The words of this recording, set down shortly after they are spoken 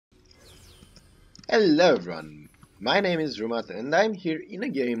Hello everyone, my name is Drewmatth and I'm here in a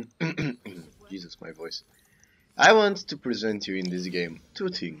game. Jesus, my voice. I want to present you in this game two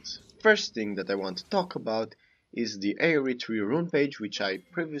things. First thing that I want to talk about is the Aery rune page, which I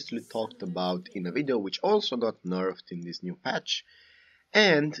previously talked about in a video which also got nerfed in this new patch.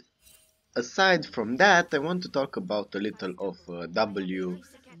 And aside from that, I want to talk about a little of W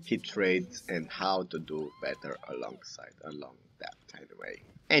hit rates and how to do better along that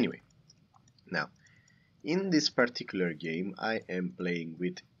anyway. Now, in this particular game, I am playing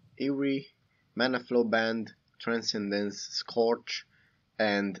with Aery, Mana Flow Band, Transcendence, Scorch,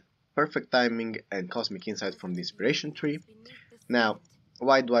 and Perfect Timing and Cosmic Insight from the Inspiration Tree. Now,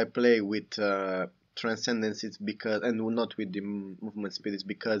 why do I play with Transcendence? It's because, and not with the movement speed, it's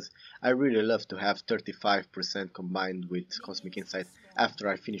because I really love to have 35% combined with Cosmic Insight after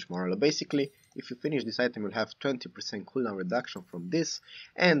I finish Morala. Basically, if you finish this item, you'll have 20% cooldown reduction from this,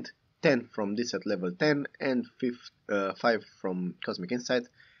 and 10 from this at level 10 and 5 from Cosmic Insight,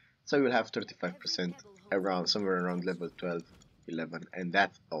 so you'll have 35% around somewhere around level 12, 11, and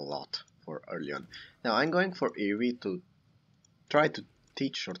that's a lot for early on. Now I'm going for Aery to try to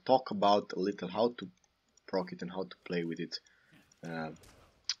teach or talk about a little how to proc it and how to play with it,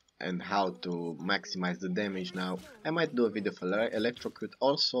 and how to maximize the damage. Now I might do a video for Electrocute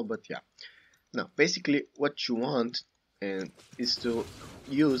also, but yeah. Now basically what you want is to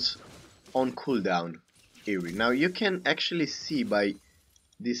use on cooldown Aery. Now you can actually see by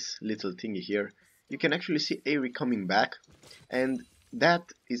this little thingy here, you can actually see Aery coming back, and that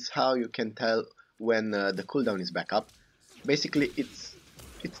is how you can tell when the cooldown is back up. Basically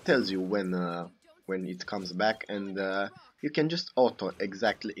it tells you when it comes back, and you can just auto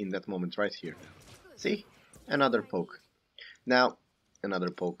exactly in that moment right here. See? Another poke. Now another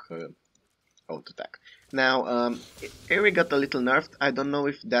poke, auto attack. Now, Aery got a little nerfed. I don't know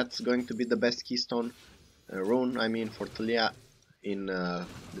if that's going to be the best Keystone rune, I mean for TALIYAH in the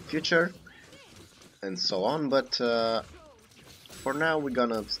future, and so on, but for now we're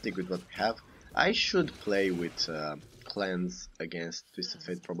gonna stick with what we have. I should play with Cleanse against Twisted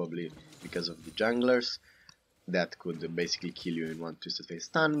Fate probably because of the junglers. That could basically kill you in one Twisted Fate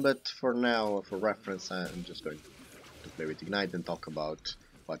stun, but for now, for reference, I'm just going to play with Ignite and talk about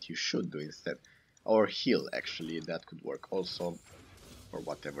what you should do instead. Or heal, actually, that could work also, or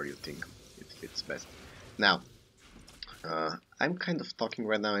whatever you think it fits best. Now, I'm kind of talking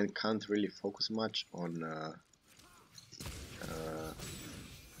right now and can't really focus much on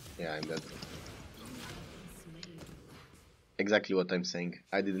yeah, and that's exactly what I'm saying.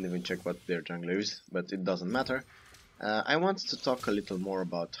 I didn't even check what their jungler is, but it doesn't matter. I want to talk a little more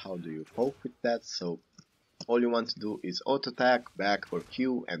about how do you poke with that. So all you want to do is auto attack, back for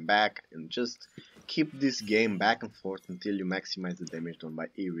Q and back, and just keep this game back and forth until you maximize the damage done by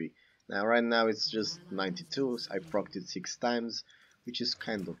Aery. Now right now it's just 92, so I procced it 6 times, which is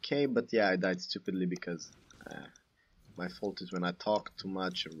kind of okay, but yeah, I died stupidly because my fault is when I talk too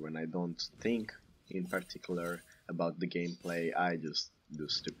much or when I don't think in particular about the gameplay. I just do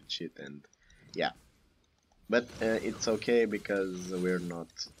stupid shit, and yeah. But it's okay because we're not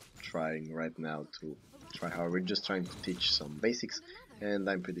trying right now to try hard. We're just trying to teach some basics, and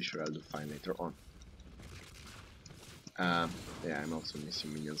I'm pretty sure I'll do fine later on. Yeah, I'm also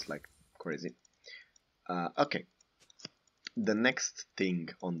missing minions like crazy. Okay, the next thing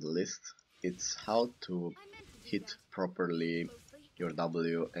on the list, it's how to hit properly your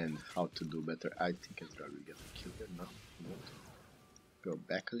W and how to do better. I think Ezreal will get a kill here. No, he won't. Go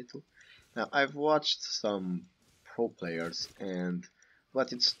back a little. Now I've watched some pro players, and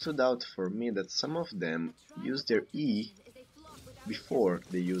what it stood out for me that some of them use their E before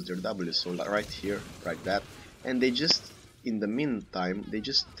they use their W, so right here, like that, and they just, in the meantime, they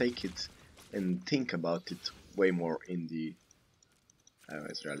just take it and think about it way more in the...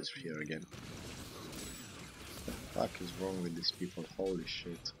 Ezreal is here again. What the fuck is wrong with these people? Holy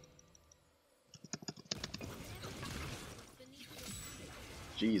shit.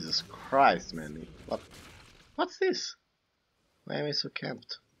 Jesus Christ, man. What's this? Why am I so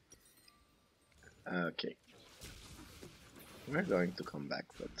camped? Okay. We're going to come back,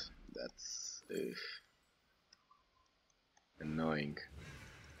 but that's annoying.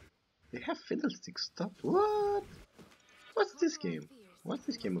 They have fiddlesticks. Stop. What? What's this game? What's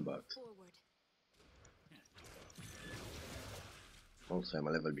this game about? Also, I'm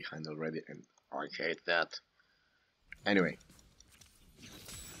a level behind already, and I hate that. Anyway,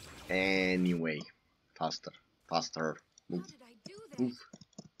 faster, move,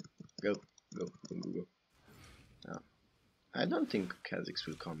 go. No. I don't think Kha'Zix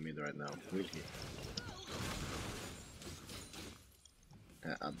will come mid right now, will he?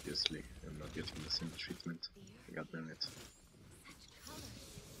 Obviously, I'm not getting the same treatment. God damn it.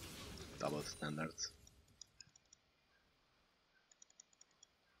 Double standards.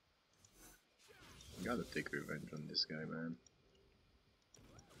 Gotta take revenge on this guy, man.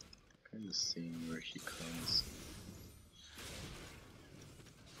 Kinda seeing where he comes.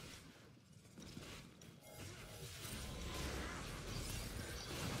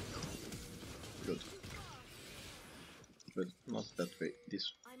 Good. But not that way.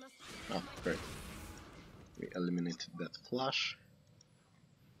 This. Oh, great. We eliminated that flash.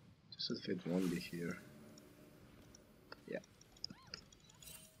 Twisted Fate won't be here. Yeah.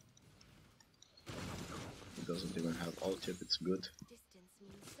 He doesn't even have ult yet, it's good.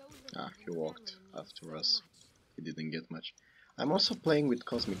 Ah, he walked after us. He didn't get much. I'm also playing with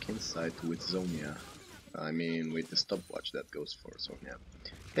Cosmic Insight with Zonia. I mean, with the stopwatch that goes for Zonia.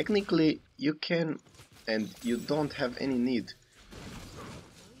 Technically, you can, and you don't have any need.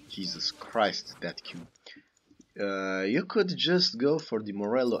 Jesus Christ, that Q. You could just go for the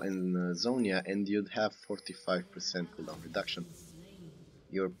Morello and Zonia and you'd have 45% cooldown reduction.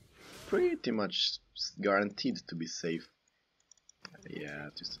 You're pretty much guaranteed to be safe. Yeah,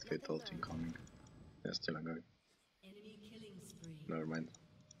 Twisted Fate ult incoming. Yeah, still ongoing. Never mind.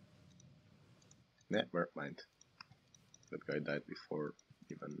 Never mind. That guy died before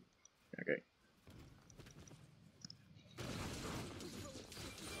even. Okay.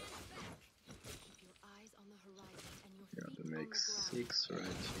 Gotta make 6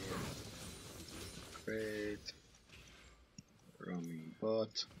 right here. Great. Roaming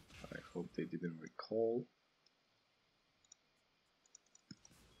bot. I hope they didn't recall.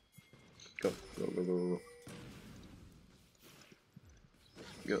 Go, go, go, go, go.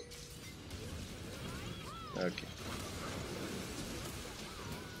 Go. Okay.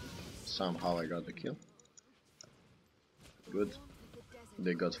 Somehow I got the kill. Good.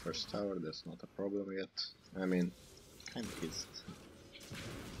 They got first tower, that's not a problem yet. I mean, kinda is.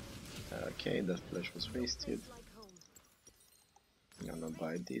 Okay, that flash was wasted. I'm gonna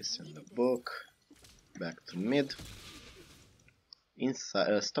buy this and the book. Back to mid.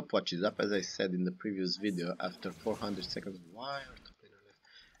 Inside, stopwatch is up, as I said in the previous video. After 400 seconds, why are top laner left?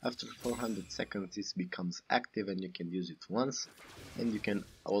 After 400 seconds, this becomes active and you can use it once. And you can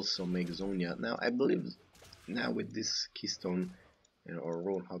also make Zonia. Now, I believe now with this keystone, or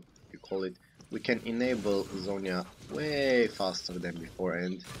rune, how you call it, we can enable Zonia way faster than before,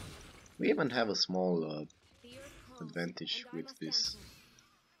 and we even have a small advantage with this.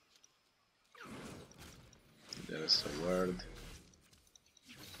 There's a word.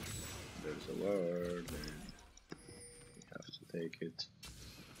 There's a word, and we have to take it.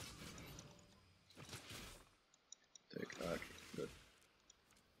 Take that. Good.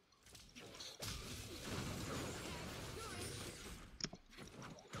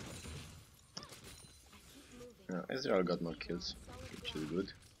 Now, Ezreal got more kills, which is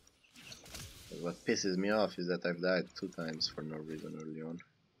good. But what pisses me off is that I've died 2 times for no reason early on.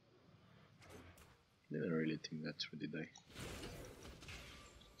 Didn't really think that through, did I?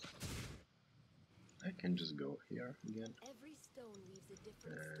 I can just go here again.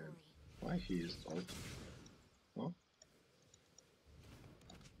 And why he used ult? Oh?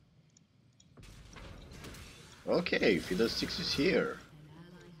 Okay, if he does 6 is here.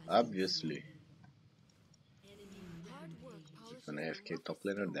 Obviously. If an AFK top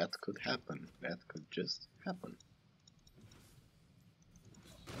laner, that could happen. That could just happen.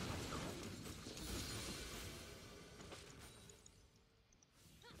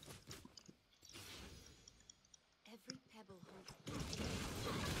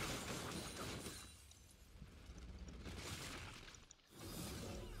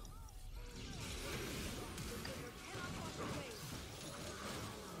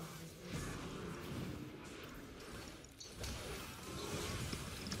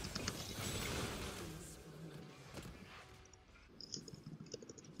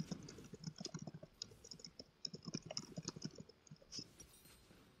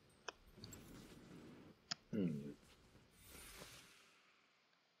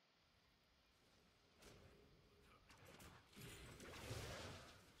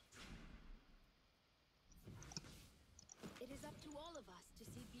 It is up to all of us to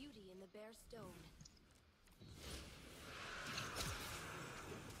see beauty in the bare stone.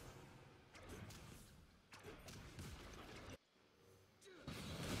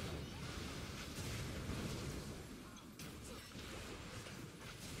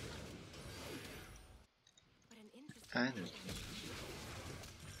 What an interesting.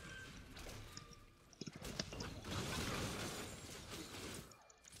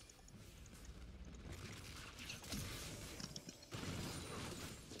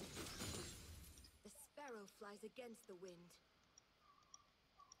 is against the wind.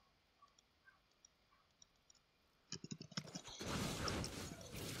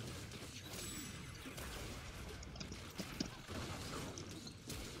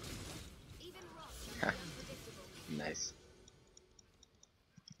 Even rocks can be unpredictable. Nice.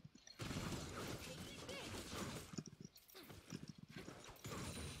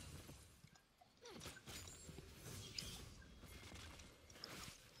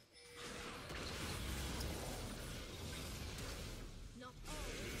 Not all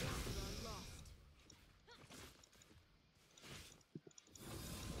reactors are lost.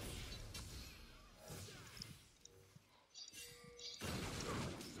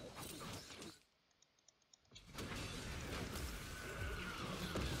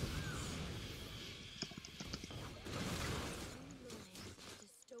 The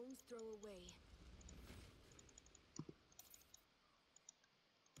stones throw away.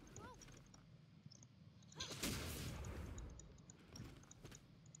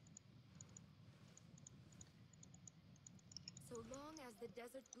 So long as the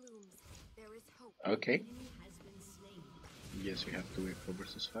desert blooms, there is hope. Okay. Has been slain. Yes, we have to wait for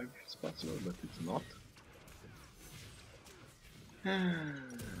versus 5 if it's possible, but it's not. It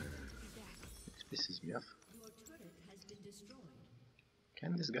pisses me off. Your turret has been destroyed.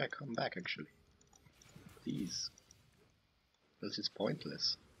 Can this guy come back actually? Please. Else it's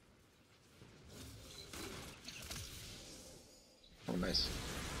pointless. Oh, nice.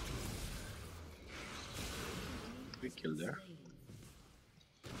 Quick kill there.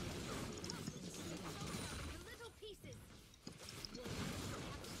 Little pieces.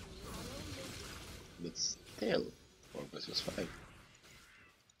 But still, 4 versus 5.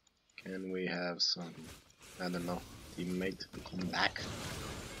 Can we have some, I don't know, teammate to come back?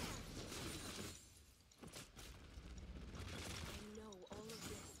 I know all of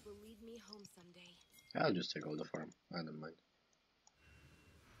this will lead me home someday. I'll just take all the farm, I don't mind.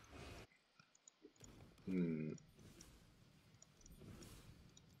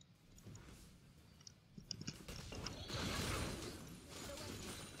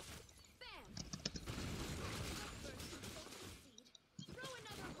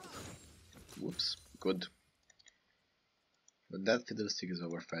 Whoops, good. But that fiddlestick is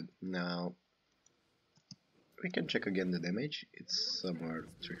overfed. Now, we can check again the damage. It's somewhere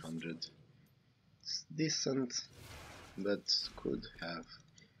 300. It's decent, but could have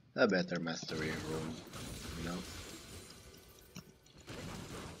a better mastery room, you know?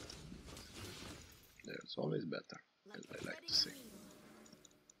 There's always better, as I like to say.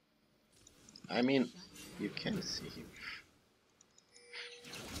 I mean, you can see him.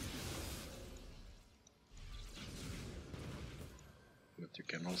 But you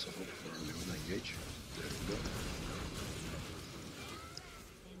can also hope for a Leona engage. There we go.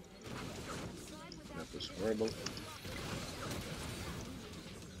 That was horrible.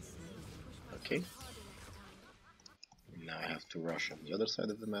 Okay. Now I have to rush on the other side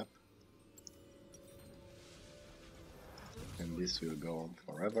of the map. And this will go on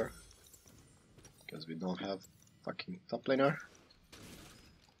forever. Because we don't have fucking top laner.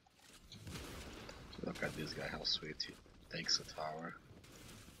 Look at this guy, how sweet he takes a tower.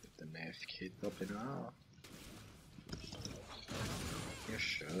 With an AFK top laner. Oh. You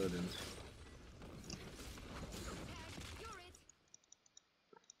shouldn't.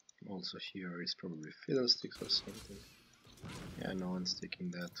 Also here is probably fiddlesticks or something. Yeah, no one's taking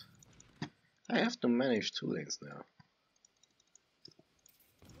that. I have to manage 2 lanes now.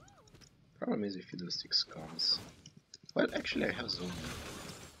 Problem is if fiddlesticks comes. Well, actually I have zone.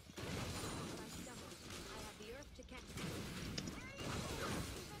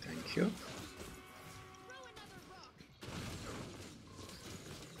 Thank you.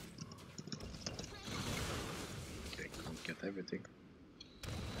 Okay, can't get everything.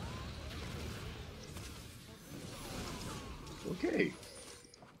 Okay.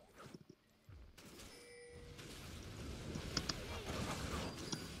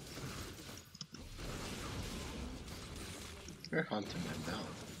 We're hunting them down,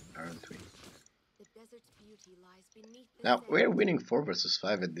 aren't we? The desert's beauty lies beneath the Now, sand. we're winning 4 versus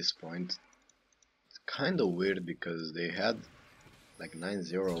 5 at this point. It's kinda weird because they had like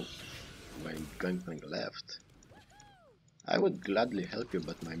 9-0 when Gangplank left. I would gladly help you,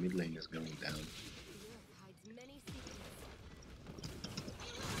 but my mid lane is going down. The earth hides many secrets.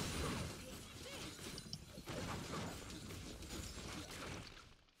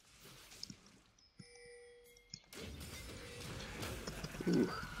 Ooh.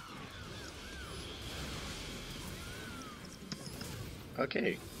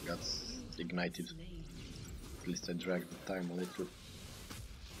 Okay, got ignited. At least I dragged the time a little.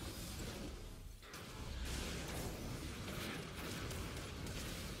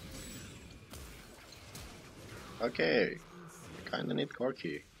 Okay, kinda need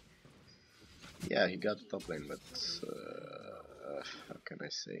Corky. Yeah, he got the top lane, but how can I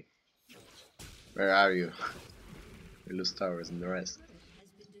say? Where are you? We lose towers and the rest.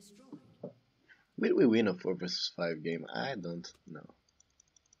 Will we win a 4 versus 5 game? I don't know.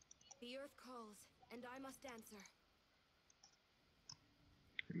 The earth calls, and I must answer.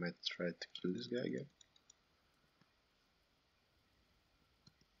 We might try to kill this guy again.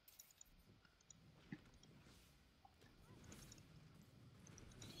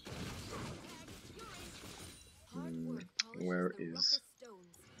 Where is...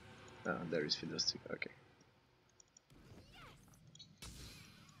 Ah, there is Fiddlestick, okay.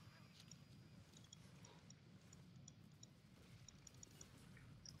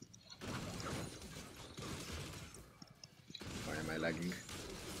 Why am I lagging?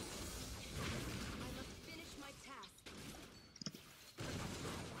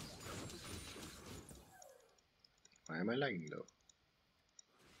 Why am I lagging though?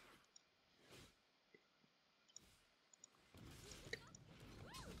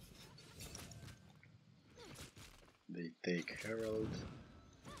 They take Herald.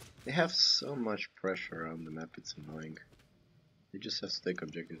 They have so much pressure on the map, it's annoying. They just have to take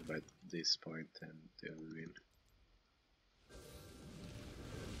objectives by this point and they'll win.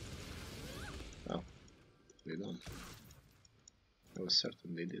 Oh, they don't. I was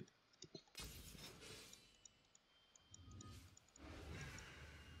certain they did.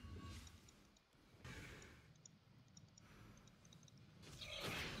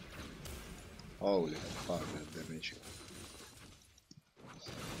 Holy fuck, that damage.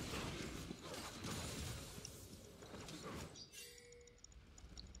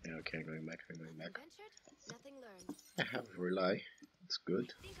 Yeah, okay, I'm going back, I'm going back. I have Rely, it's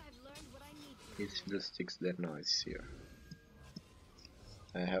good. It's the sticks that noise here.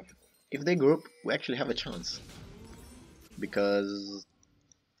 I have... If they group, we actually have a chance. Because...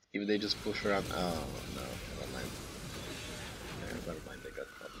 if they just push around... Oh, no, never mind. Yeah, never mind, they got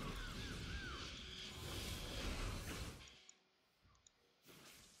caught.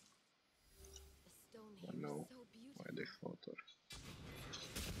 Oh no, why they fought her?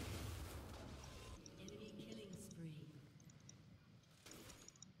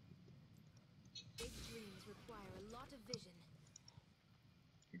 Big dreams require a lot of vision.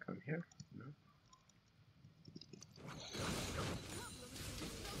 You come here? No?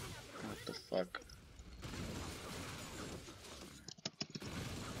 What the fuck?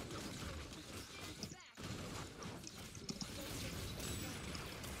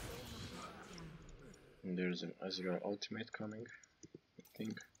 And there's an Azrael ultimate coming, I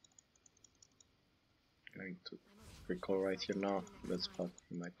think. Going to recall right here now. That spot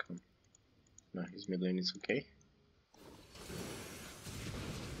he might come. No, his mid lane is okay.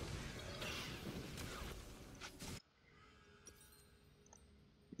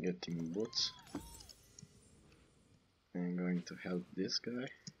 Getting boots. I'm going to help this guy.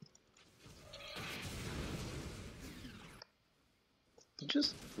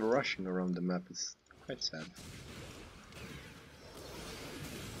 Just rushing around the map is quite sad.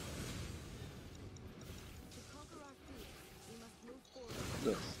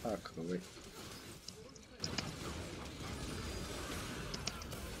 The fuck away.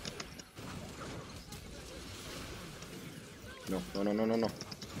 No, no, no, no, no, no.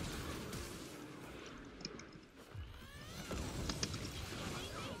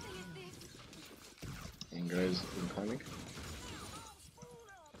 And guys incoming.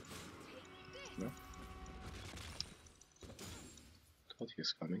 No. Thought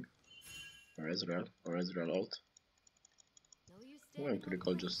he's coming. Or Ezreal ult. I'm going to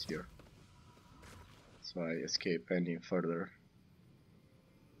recall just here. So I escape any further.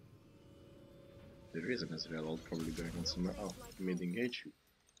 There is an Ezreal ult probably going on somewhere. Oh, mid engage.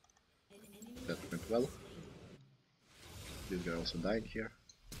 That went well. This guy also died here.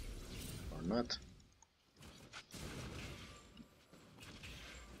 Or not.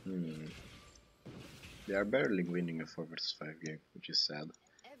 They are barely winning a 4 vs 5 game, which is sad.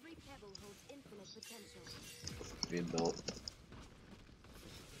 Every pebble holds infinite potential. Fiddle.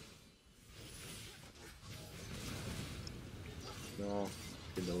 No,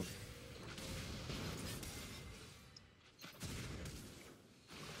 Fiddle.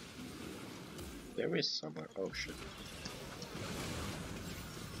 There is somewhere. Oh shit.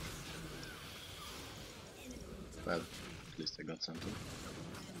 Well, at least I got something.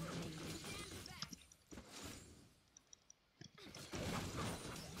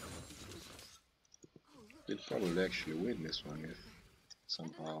 We'd probably actually win this one if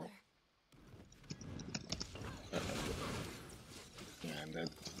somehow. Yeah, I'm dead.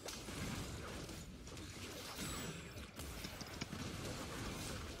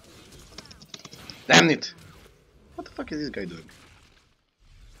 Damn it! What the fuck is this guy doing?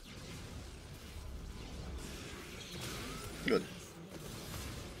 Good.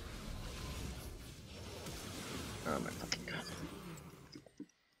 Oh my fucking god.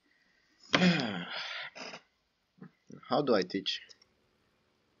 How do I teach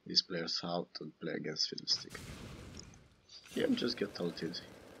these players how to play against Fiddlestick? Yeah, just get ulted.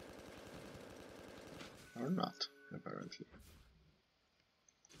 Or not, apparently.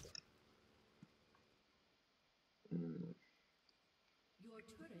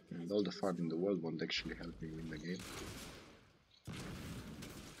 And all the farm in the world won't actually help me win the game.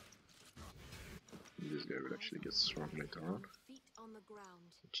 This guy will actually get strong later on,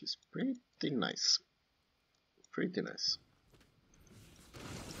 which is pretty nice. Pretty nice.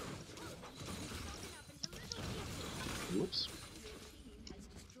 Whoops.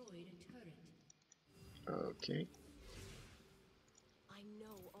 Okay. I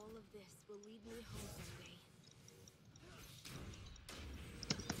know all of this will lead me home someday.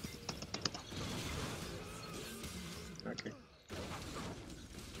 Okay.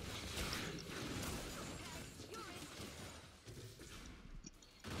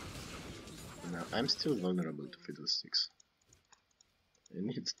 Now I'm still vulnerable to Fiddlesticks. I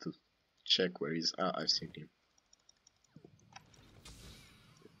need to check where he's. Ah, I've seen him.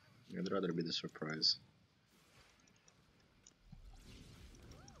 I'd rather be the surprise.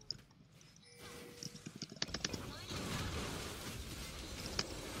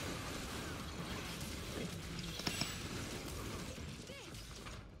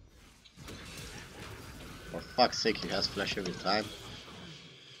 For fuck's sake, he has flash every time.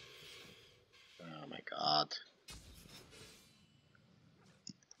 Oh my god.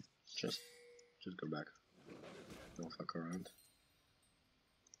 Just go back. Don't fuck around.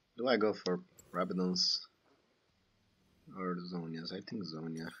 Do I go for Rabadons or Zonias? I think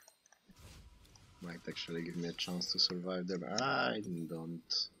Zonia might actually give me a chance to survive there, but I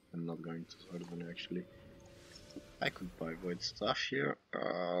don't. I'm not going to Zonia actually. I could buy Void Stuff here,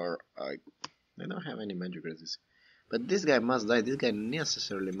 or I don't have any magic resist. But this guy must die. This guy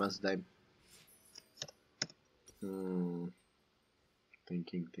necessarily must die.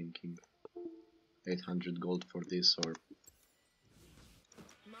 Thinking. 800 gold for this, or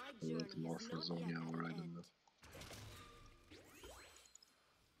a lot more for Zonia, or I don't know.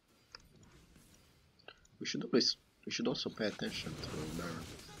 We should also pay attention to Baron.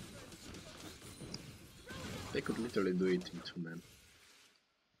 They could literally do it in 2 men.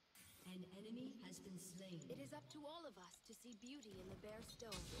 An enemy has been slain. It is up to all of us to see beauty in the bare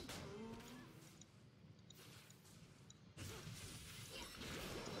stone.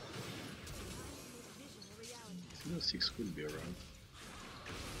 Fiddlesticks could be around.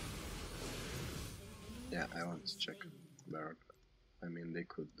 Yeah, I want to check Baron. I mean, they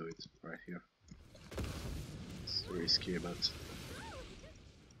could do it right here. It's risky, but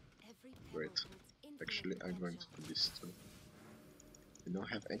great. Actually, I'm going to do this too. We don't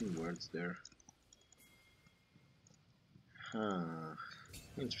have any words there. Huh.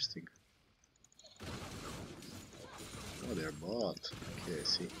 Interesting. Oh, they're bot. Okay, I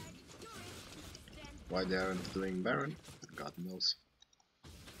see. Why they aren't doing Baron? God knows.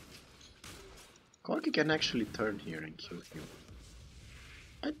 Corki can actually turn here and kill him.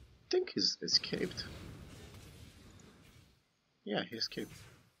 I think he's escaped. Yeah, he escaped.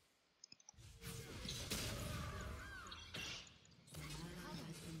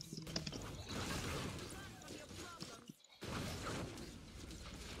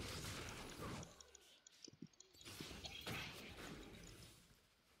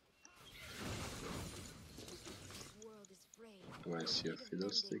 Do I see a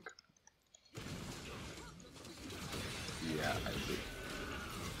Fiddlestick? Yeah, I do.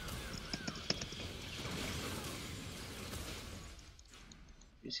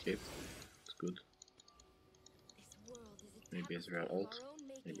 Escaped. It's good. Maybe Ezreal ult.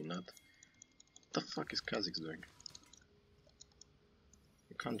 Maybe not. What the fuck is Kha'Zix doing?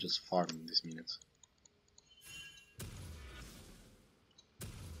 You can't just farm in these minutes.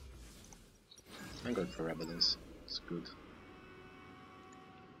 I'm going for Rabadons. It's good.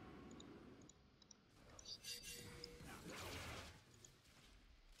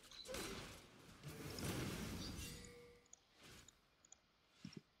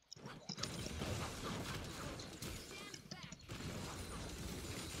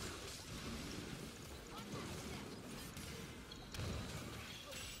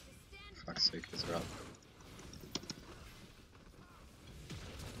 Fuck's sake, Ezreal.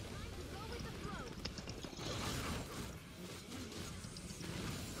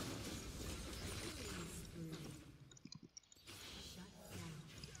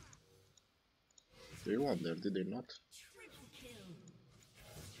 They won there, did they not? Triple kill.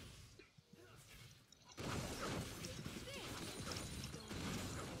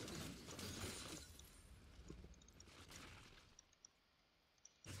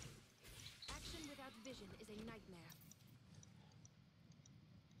 Action without vision is a nightmare.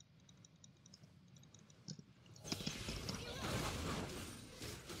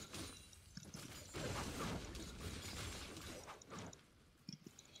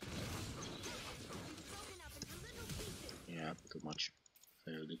 Broken up into little pieces. Yeah, too much.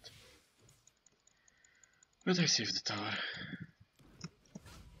 Failed it. But I saved the tower.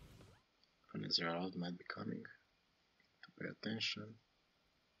 And Ezreal might be coming. To pay attention.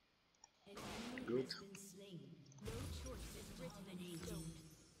 An enemy Good. has been slain. No choice is written in stone.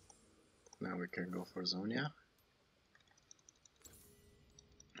 Now we can go for Zonia.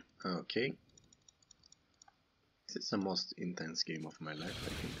 Okay. This is the most intense game of my life, I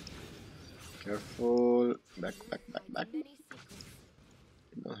think. Careful. Back, back, back, back. Many secrets.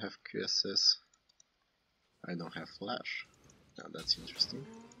 I don't have QSS. I don't have flash. Now that's interesting.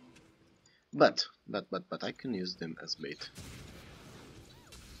 But I can use them as bait.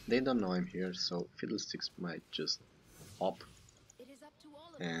 They don't know I'm here, so Fiddlesticks might just hop, It is up to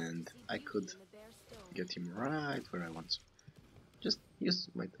all of and us to see I beauty could in the bare stone. get him right where I want to. Just use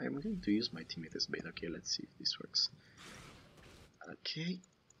my. I'm going to use my teammate as bait. Okay, let's see if this works. Okay.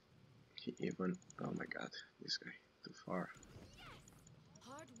 He even. Oh my god, this guy too far.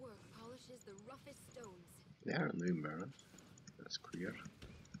 Hard work polishes the roughest stones. They are doing Baron. That's clear.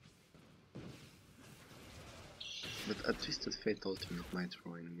 But a Twisted Fate ultimate might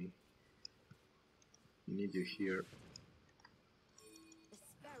ruin me. Need you here. The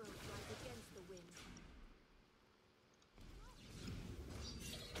sparrow flies against the wind.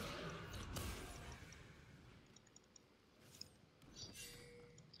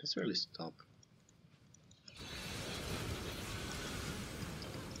 Let's really stop.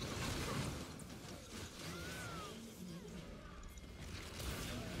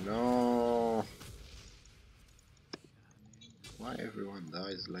 No. Why everyone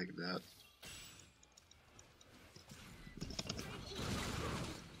dies like that?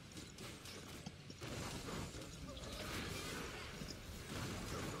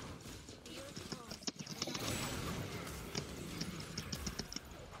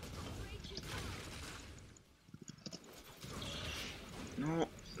 No,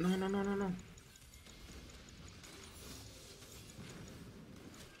 no, no, no, no, no.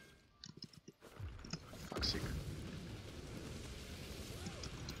 Toxic.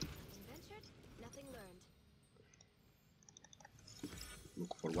 Ventured, nothing learned.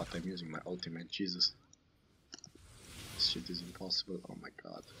 Look for what I'm using, my ultimate, Jesus. This shit is impossible, oh my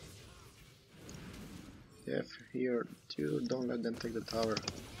god. Def here, dude, don't let them take the tower.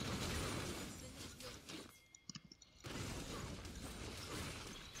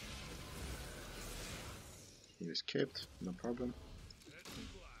 He escaped, no problem.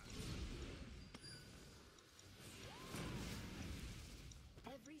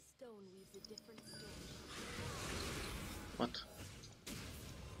 Every stone weaves a different story. What?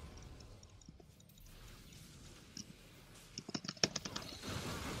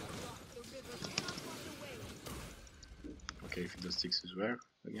 The river cannot wash away. Okay, if the six is where?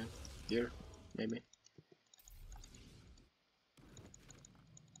 Again? Here? Maybe?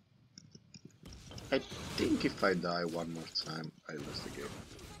 I think if I die one more time, I lose the game.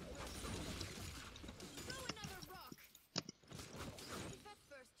 Throw another rock. If at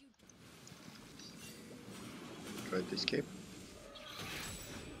first you Try to escape.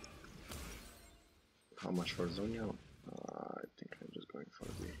 How much for Zonia? I think I'm just going for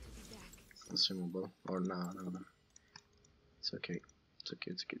the back. consumable. Or no. It's okay. It's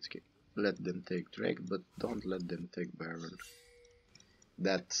okay, it's okay, it's okay. Let them take Drake, but don't let them take Baron.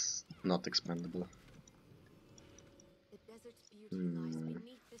 That's not expendable. The desert's beauty lies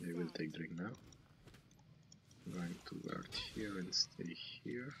beneath the They will sand. take Drake now. I'm going to guard here and stay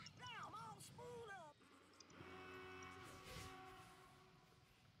here.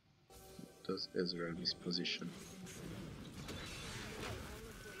 Does Ezreal misposition?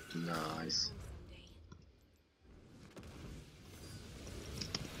 Nice.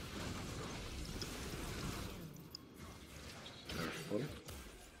 Careful.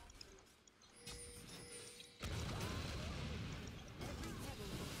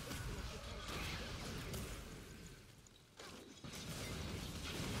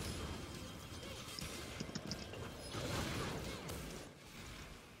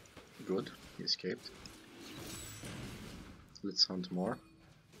 Good, he escaped. Let's hunt more.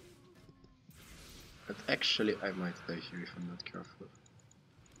 But actually I might die here if I'm not careful.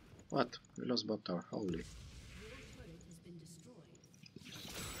 What? We lost bot tower, holy. Turret has been destroyed.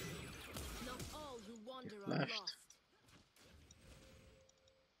 Not all who wander are Flashed. lost.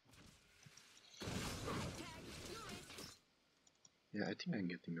 Yeah, I think I'm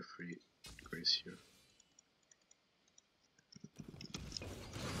getting a free grace here.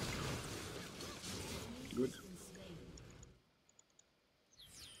 Good.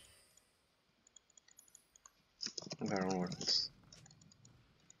 Baron works.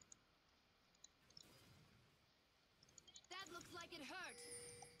 That looks like it hurt.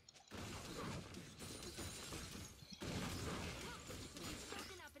 It's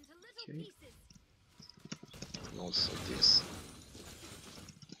broken up into little Okay. pieces. And also this.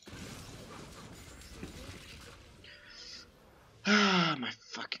 Ah, my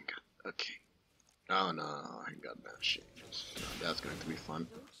fucking god. Okay. Oh no, I got that shit. No, that's going to be fun.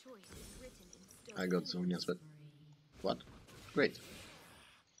 No choice is written in stone. I got Zonias, but what? Great.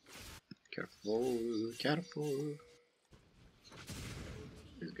 Careful, careful.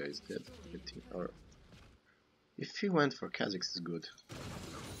 This guy is dead. I think, or if he went for Kha'Zix, is good.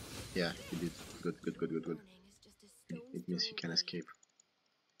 Yeah, he did. Good, good, good, good, good. Morning is just a stone's It means he throw can away. escape.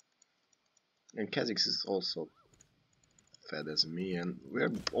 And Kha'Zix is also fed as me, and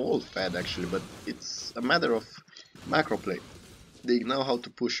we're all fed actually, but it's a matter of macro play. They know how to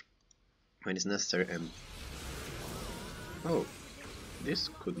push when it's necessary, and oh, this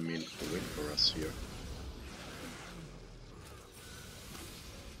could mean a win for us here.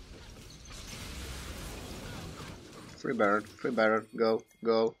 Free Baron, go,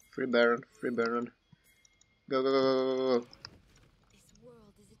 go, free Baron, go, go, go, go, go, go. This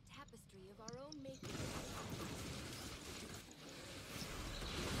world is a tapestry of our own making.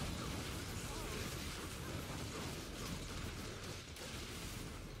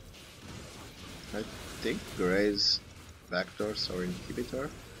 I think Gray's backdoors or inhibitor.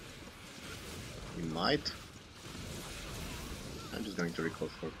 He might. I'm just going to recall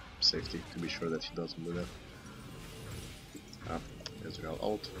for safety to be sure that he doesn't do that. Ah, Ezreal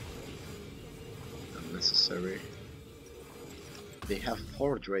ult. Unnecessary. They have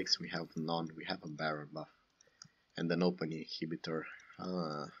 4 Drakes, we have none. We have a Baron buff. And an open inhibitor.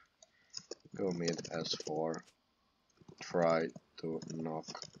 Ah. Go mid S4. Try to knock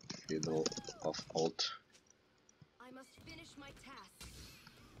Fiddle off ult. I must finish my task.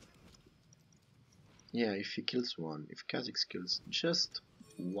 Yeah, if he kills one, if Kha'Zix kills just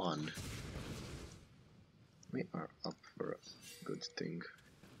one, we are up for a good thing.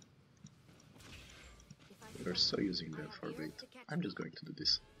 If I We're stop, so using I that have for the bait. earth to catch I'm me. just going to do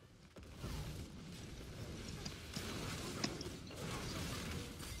this.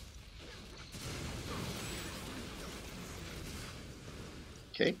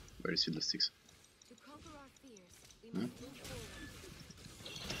 Okay, where is Fiddle 6? To conquer our fears, we must move forward.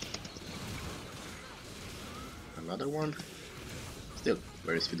 Another one? Still,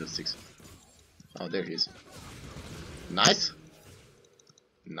 where is Fiddle 6? Oh, there he is. Nice!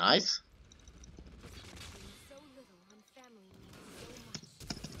 Nice! Means so little when family means so much.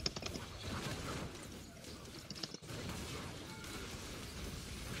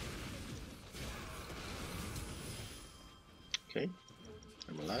 Okay,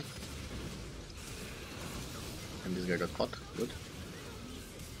 I'm alive. And this guy got caught. Good.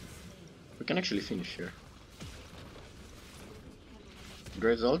 We can actually finish here.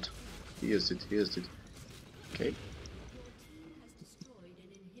 Graves ult. He used it, he used it. Okay. Your team has destroyed an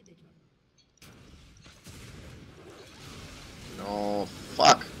inhibitor. No,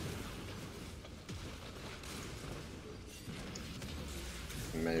 fuck!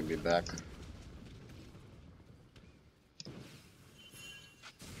 Maybe back.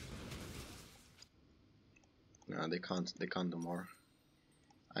 No, they can't do more.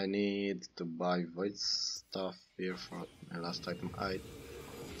 I need to buy void stuff here for my last item. I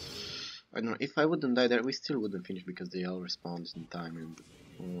don't know, if I wouldn't die there, we still wouldn't finish because they all respawned in time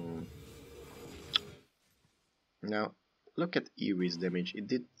and... Now, look at Aery's damage. It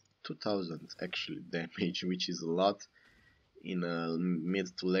did 2000 actually damage, which is a lot in a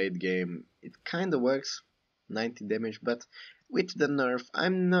mid to late game. It kinda works, 90 damage, but with the nerf,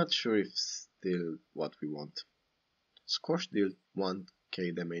 I'm not sure if still what we want. Scorch deal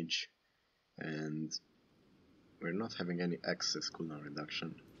 1k damage, and we're not having any excess cooldown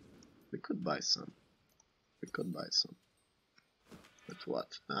reduction. We could buy some. We could buy some. But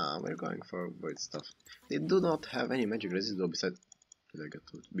what? Ah, we're going for void stuff. They do not have any magic resist though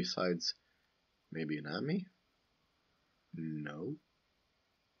besides maybe an Ami? No.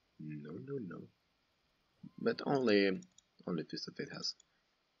 No, no, no. But only Twisted Fate has.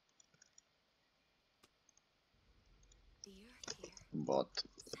 The earth here. But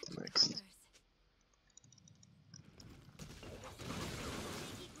Next.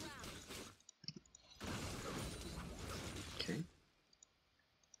 Okay.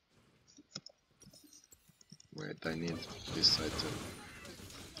 Wait, I need this item.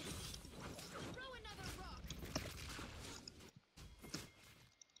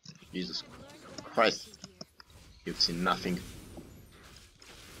 Jesus Christ. You've seen nothing.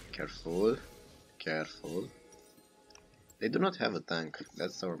 Careful. Careful. They do not have a tank.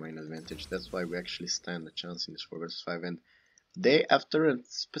 That's our main advantage. That's why we actually stand a chance in this 4 vs 5. And they, after a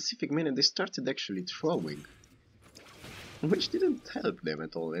specific minute, they started actually throwing. Which didn't help them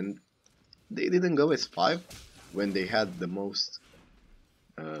at all. And they didn't go as 5 when they had the most,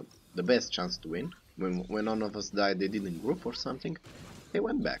 the best chance to win. When none of us died, they didn't group or something. They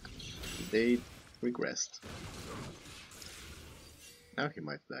went back. They regressed. Now he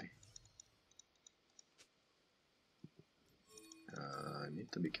might die. I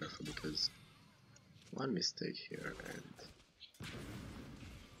need to be careful because one mistake here and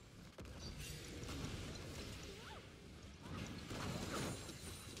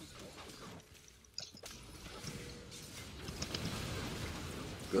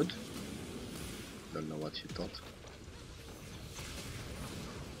good. Don't know what he thought.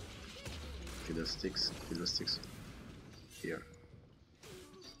 Fiddlesticks. Here.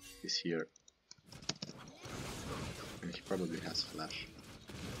 He's here. And he probably has flash.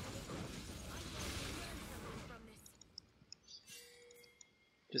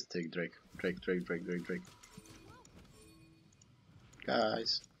 Just take Drake. Drake.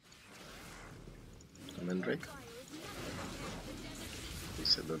 Guys. Come on, Drake. We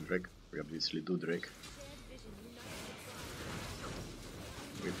said don't Drake. We obviously do Drake.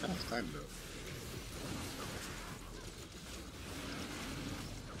 We have time though.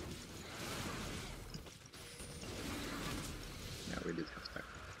 Yeah, we did have time.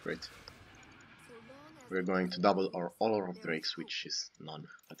 Great. We're going to double all our Drakes, which is none,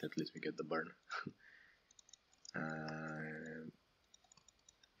 but at least we get the burn.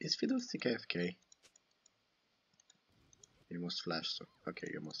 Is Fiddlestick AFK? You must flash, so okay,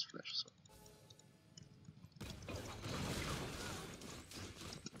 you must flash, so.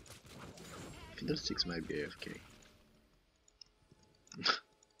 Fiddlesticks might be AFK.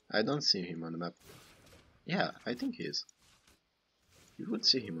 I don't see him on the map. Yeah, I think he is. You would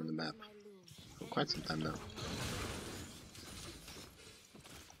see him on the map for quite some time now.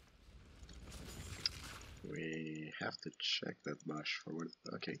 We have to check that bush forward.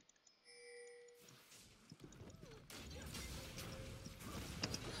 Okay.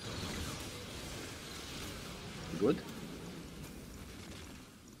 Good.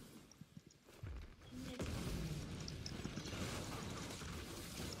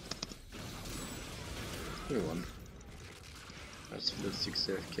 We won. That's the 6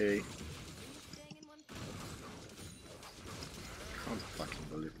 AFK. Can't fucking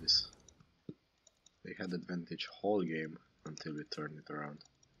believe this. They had advantage whole game until we turned it around.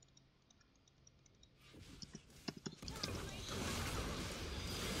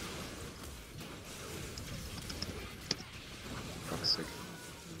 Fuck's sake.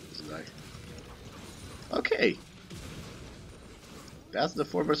 This guy. Okay! That's the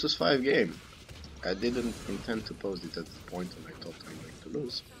 4 vs 5 game. I didn't intend to post it at the point when I thought I'm going to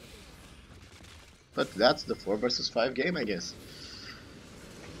lose. But that's the 4 vs 5 game, I guess.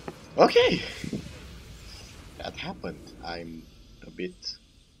 Okay! That happened. I'm a bit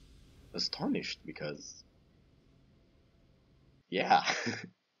astonished because... yeah.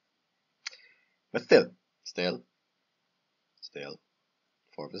 But still.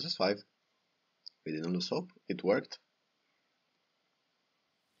 4 vs 5. We didn't lose hope. It worked.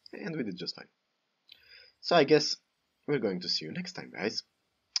 And we did just fine. So I guess we're going to see you next time, guys.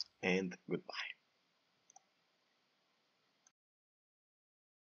 And goodbye.